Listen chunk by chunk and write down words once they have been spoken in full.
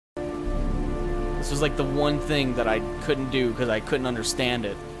This was like the one thing that I couldn't do because I couldn't understand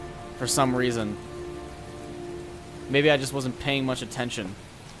it for some reason. Maybe I just wasn't paying much attention,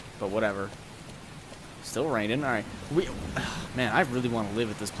 but whatever. Still raining. All right. Man, I really want to live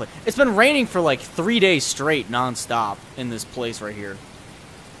at this place. It's been raining for like 3 days straight, nonstop, in this place right here.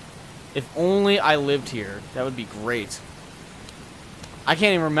 If only I lived here, that would be great. I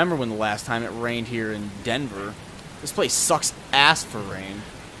can't even remember when the last time it rained here in Denver. This place sucks ass for rain.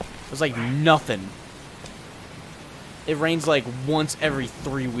 It's like nothing. It rains like once every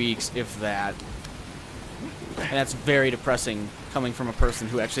 3 weeks, if that. And that's very depressing coming from a person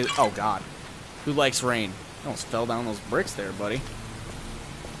who actually, oh god, who likes rain. You almost fell down those bricks there, buddy.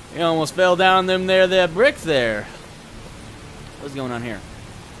 You almost fell down that bricks there. What's going on here?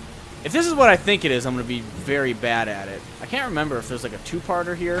 If this is what I think it is, I'm going to be very bad at it. I can't remember if there's like a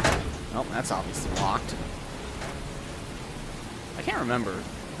two-parter here. Oh, that's obviously locked. I can't remember.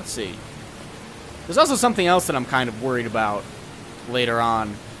 Let's see. There's also something else that I'm kind of worried about later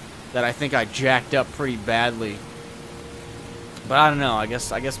on that I think I jacked up pretty badly. But I don't know. I guess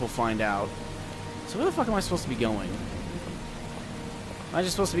we'll find out. So where the fuck am I supposed to be going? Am I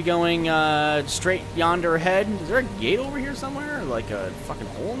just supposed to be going straight yonder ahead? Is there a gate over here somewhere? Or like a fucking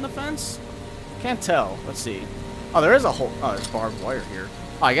hole in the fence? Can't tell. Let's see. Oh, there is a hole. Oh, there's barbed wire here.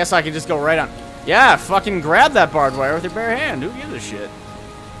 Oh, I guess I can just go right on. Yeah, fucking grab that barbed wire with your bare hand. Who gives a shit?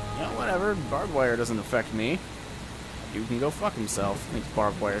 You know, whatever. Barbed wire doesn't affect me. You can go fuck himself. I think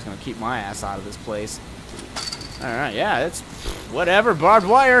barbed wire is going to keep my ass out of this place. Alright, yeah, it's whatever. Barbed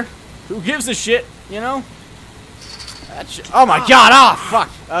wire. Who gives a shit, you know? Oh my god, oh fuck!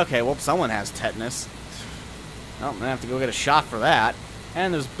 Okay, well, someone has tetanus. Oh, I'm gonna have to go get a shot for that.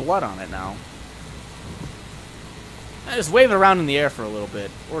 And there's blood on it now. Just wave it around in the air for a little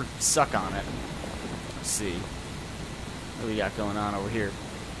bit. Or suck on it. Let's see. What do we got going on over here?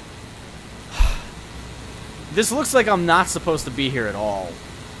 This looks like I'm not supposed to be here at all.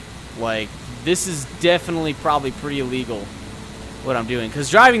 Like, this is definitely probably pretty illegal. What I'm doing,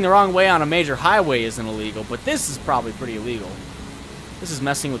 because driving the wrong way on a major highway isn't illegal, but this is probably pretty illegal. This is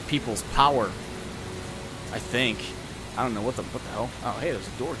messing with people's power, I think. I don't know what the hell. Oh, hey, there's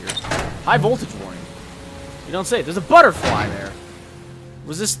a door here. High voltage warning. You don't say. There's a butterfly there.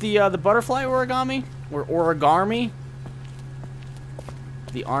 Was this the butterfly origami or origami?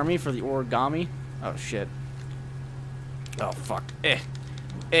 The army for the origami? Oh shit. Oh fuck.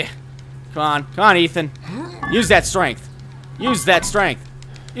 Come on, Ethan. Use that strength. Use that strength.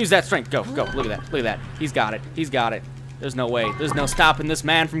 Use that strength. Go. Look at that. Look at that. He's got it. He's got it. There's no way. There's no stopping this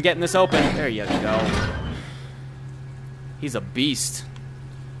man from getting this open. There you go. He's a beast.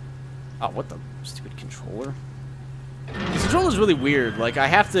 Oh, what the stupid controller? This controller's really weird. Like, I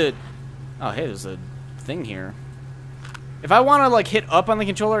have to... Oh, hey, there's a thing here. If I want to, like, hit up on the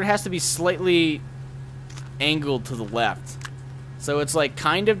controller, it has to be slightly angled to the left. So it's, like,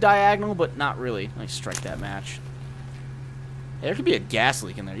 kind of diagonal, but not really. Let me strike that match. There could be a gas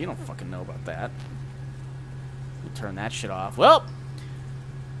leak in there. You don't fucking know about that. We'll turn that shit off. Well,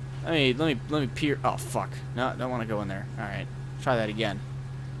 let me peer. Oh fuck! No, don't want to go in there. All right, try that again.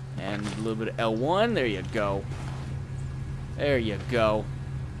 And a little bit of L1. There you go. There you go.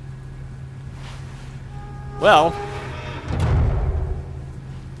 Well,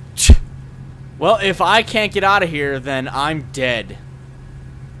 if I can't get out of here, then I'm dead.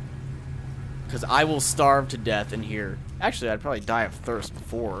 Because I will starve to death in here. Actually, I'd probably die of thirst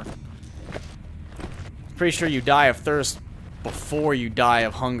before. Pretty sure you die of thirst before you die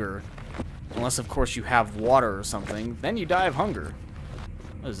of hunger. Unless, of course, you have water or something. Then you die of hunger.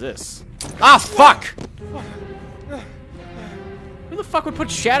 What is this? Ah, fuck! Who the fuck would put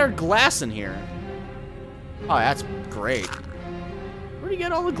shattered glass in here? Oh, that's great. Where'd you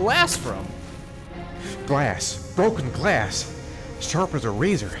get all the glass from? Glass. Broken glass. Sharp as a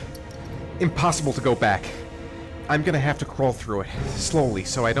razor. Impossible to go back. I'm gonna have to crawl through it, slowly,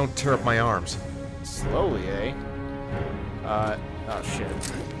 so I don't tear up my arms. Slowly, eh? Oh shit.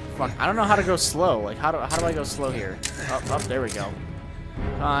 Fuck, I don't know how to go slow. Like, how do I go slow here? Up, there we go.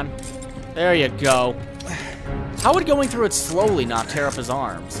 Come on. There you go. How would going through it slowly not tear up his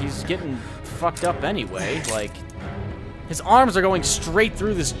arms? He's getting fucked up anyway. Like, his arms are going straight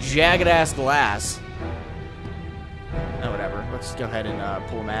through this jagged-ass glass. Oh, whatever. Let's go ahead and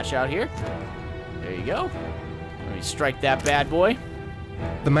pull a match out here. There you go. Let me strike that bad boy.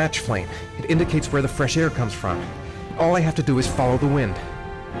 The match flame. It indicates where the fresh air comes from. All I have to do is follow the wind.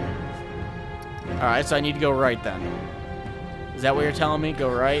 Alright, so I need to go right then. Is that what you're telling me? Go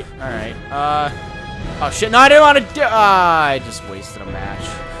right? Alright. Oh shit, no, I didn't want to do. I just wasted a match.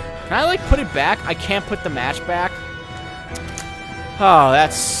 Can I, like, put it back? I can't put the match back. Oh,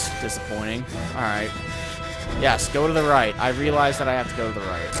 that's disappointing. Alright. Yes, go to the right. I realize that I have to go to the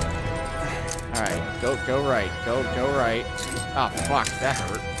right. Alright, go right. Go right. Oh, fuck, that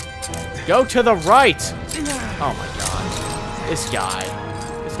hurt. Go to the right! Oh my god. This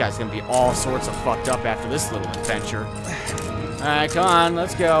guy's gonna be all sorts of fucked up after this little adventure. Alright, come on,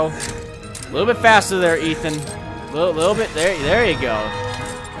 let's go. A little bit faster there, Ethan. Little bit, there you go.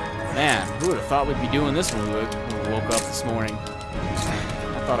 Man, who would have thought we'd be doing this when we woke up this morning?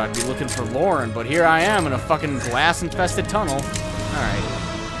 I thought I'd be looking for Lauren, but here I am in a fucking glass-infested tunnel. Alright,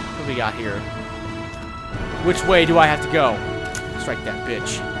 what do we got here? Which way do I have to go? Strike that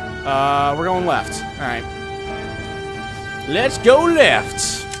bitch. We're going left. Alright. Let's go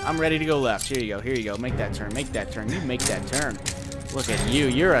left. I'm ready to go left. Here you go. Make that turn. Make that turn. You make that turn. Look at you.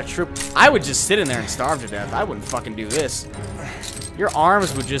 You're a troop. I would just sit in there and starve to death. I wouldn't fucking do this. Your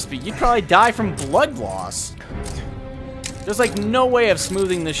arms would just be... You'd probably die from blood loss. There's like no way of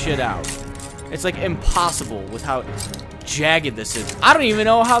smoothing this shit out. It's like impossible with how jagged this is. I don't even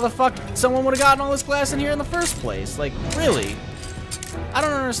know how the fuck someone would have gotten all this glass in here in the first place. Like, really? I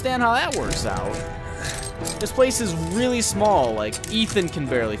don't understand how that works out. This place is really small. Like, Ethan can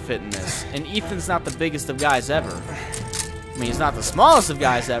barely fit in this. And Ethan's not the biggest of guys ever. I mean, he's not the smallest of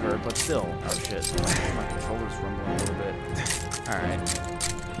guys ever, but still. Oh, shit. My controller's rumbling a little bit.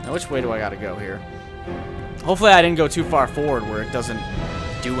 Alright. Now, which way do I gotta go here? Hopefully I didn't go too far forward where it doesn't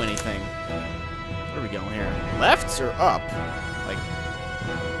do anything. Where are we going here? Left or up? Like,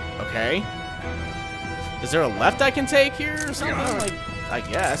 okay. Is there a left I can take here or something? Like, I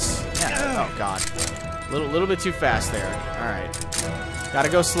guess. Yeah. Oh, God. Little bit too fast there. Alright. Gotta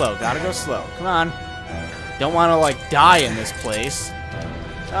go slow. Come on. Don't want to, like, die in this place.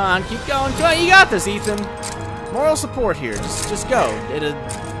 Come on, keep going. Come on, you got this, Ethan. Moral support here. Just go.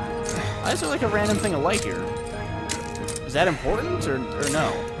 Why is there, like, a random thing of light here? Is that important or no?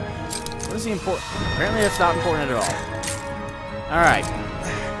 What is the important? Apparently it's not important at all. Alright.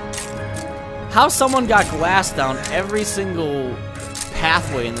 How someone got glass down every single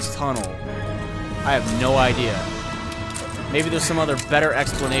pathway in this tunnel, I have no idea. Maybe there's some other better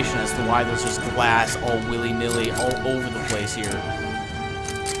explanation as to why there's just glass all willy-nilly all over the place here.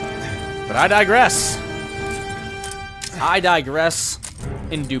 But I digress.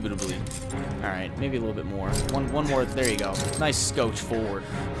 Indubitably. Alright, maybe a little bit more. One more. There you go. Nice scotch forward.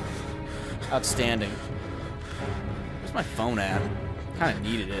 Outstanding. Where's my phone at? Kind of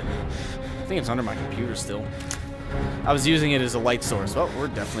needed it. I think it's under my computer still. I was using it as a light source. Oh, we're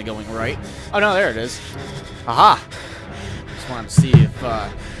definitely going right. Oh, no, there it is. Aha! Just wanted to see if,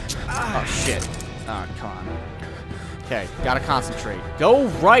 oh, shit. Oh, come on. Okay, gotta concentrate. Go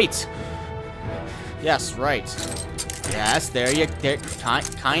right! Yes, right. Yes, there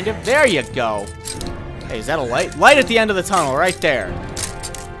kind of. There you go. Hey, is that a light? Light at the end of the tunnel, right there.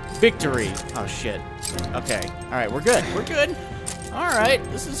 Victory. Oh, shit. Okay. Alright, we're good. Alright,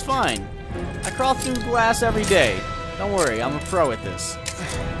 this is fine. I crawl through glass every day. Don't worry, I'm a pro at this.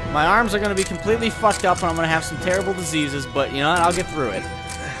 My arms are going to be completely fucked up and I'm going to have some terrible diseases, but you know what? I'll get through it.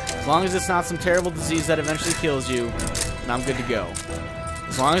 As long as it's not some terrible disease that eventually kills you, and I'm good to go.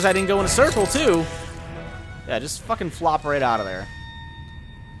 As long as I didn't go in a circle, too. Yeah, just fucking flop right out of there.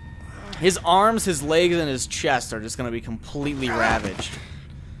 His arms, his legs, and his chest are just going to be completely ravaged.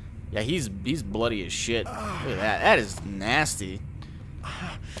 Yeah, he's bloody as shit. Look at that. That is nasty.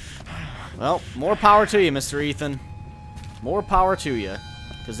 Well, more power to you, Mr. Ethan. More power to you.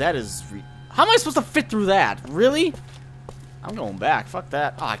 Because that is... How am I supposed to fit through that? Really? I'm going back. Fuck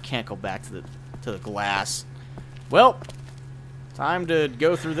that. Oh, I can't go back to the glass. Well, time to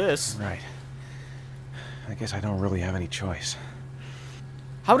go through this. Right. I guess I don't really have any choice.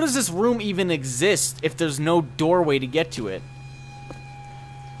 How does this room even exist if there's no doorway to get to it?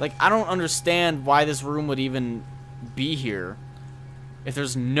 Like, I don't understand why this room would even be here if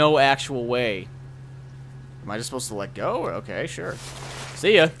there's no actual way. Am I just supposed to let go? Okay, sure.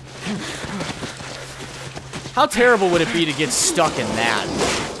 See ya. How terrible would it be to get stuck in that?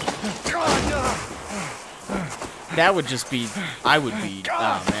 That would just be... I would be...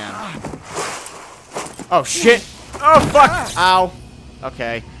 Oh, man. Oh, shit. Oh, fuck. Ow.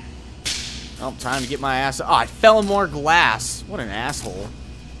 Okay. Well, time to get my ass... Oh, I fell in more glass. What an asshole.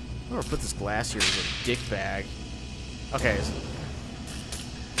 Whoever put this glass here is a dick bag. Okay.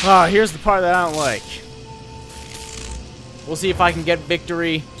 Here's the part that I don't like. We'll see if I can get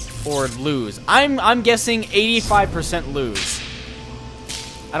victory or lose. I'm guessing 85% lose.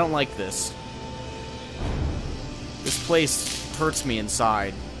 I don't like this. This place hurts me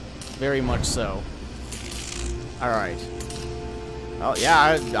inside. Very much so. Alright. Well,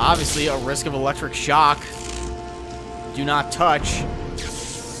 yeah, obviously a risk of electric shock. Do not touch.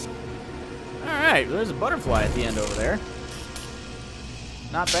 Alright, well, there's a butterfly at the end over there.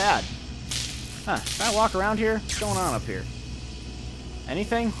 Not bad. Huh, can I walk around here? What's going on up here?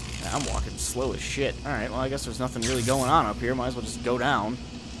 Anything? Yeah, I'm walking slow as shit. Alright, well, I guess there's nothing really going on up here. Might as well just go down.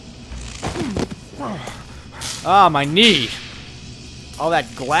 Ah, my knee! All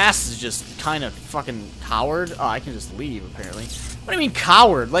that glass is just kind of fucking coward. Oh, I can just leave, apparently. What do you mean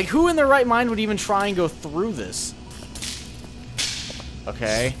coward? Like, who in their right mind would even try and go through this?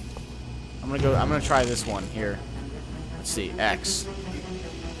 Okay. I'm gonna try this one here. Let's see, X.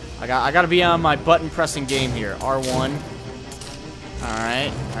 I gotta be on my button pressing game here. R1.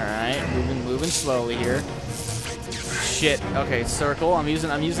 Alright. Moving slowly here. Shit. Okay, circle. I'm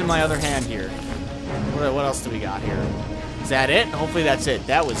using my other hand here. What else do we got here? Is that it? Hopefully that's it.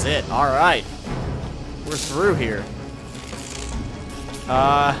 That was it. Alright. We're through here.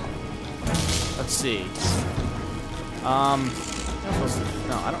 Let's see.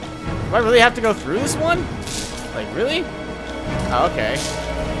 No, I don't. Do I really have to go through this one? Like, really? Oh, okay.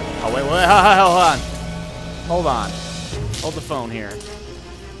 Oh, wait, hold on. Hold the phone here.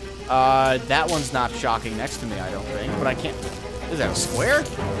 That one's not shocking next to me, I don't think. But I can't. Is that a square?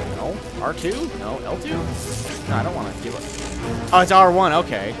 No. R2? No. L2? No, I don't want to do it. Oh, it's R1.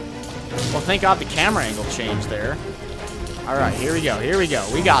 Okay. Well, thank God the camera angle changed there. Alright, here we go.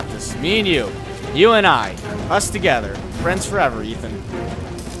 We got this. Me and you. You and I. Us together. Friends forever, Ethan.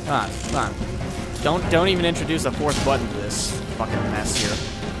 Come on. Don't even introduce a fourth button to this fucking mess here.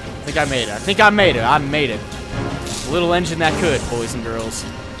 I think I made it. I made it. Little engine that could, boys and girls.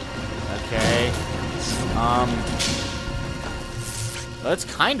 Okay. That's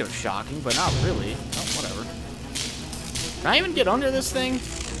kind of shocking, but not really. Oh, whatever. Can I even get under this thing?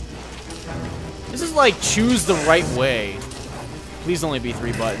 This is like choose the right way. Please only be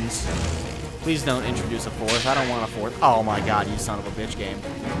 3 buttons. Please don't introduce a fourth. I don't want a fourth. Oh my god, you son of a bitch game.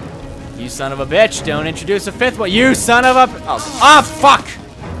 You son of a bitch. Don't introduce a 5th one. You son of a... Oh, ah, fuck!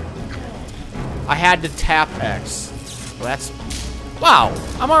 I had to tap X. Well, that's... Wow,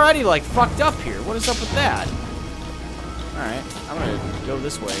 I'm already, like, fucked up here. What is up with that? Alright, I'm gonna go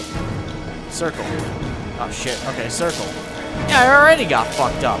this way. Circle. Oh, shit. Okay, circle. Yeah, I already got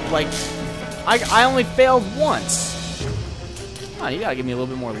fucked up. Like, I only failed once. Oh, you gotta give me a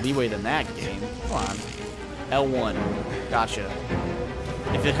little bit more leeway than that, game. Come on. L1. Gotcha.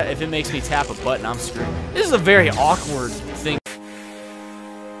 If it makes me tap a button, I'm screwed. This is a very awkward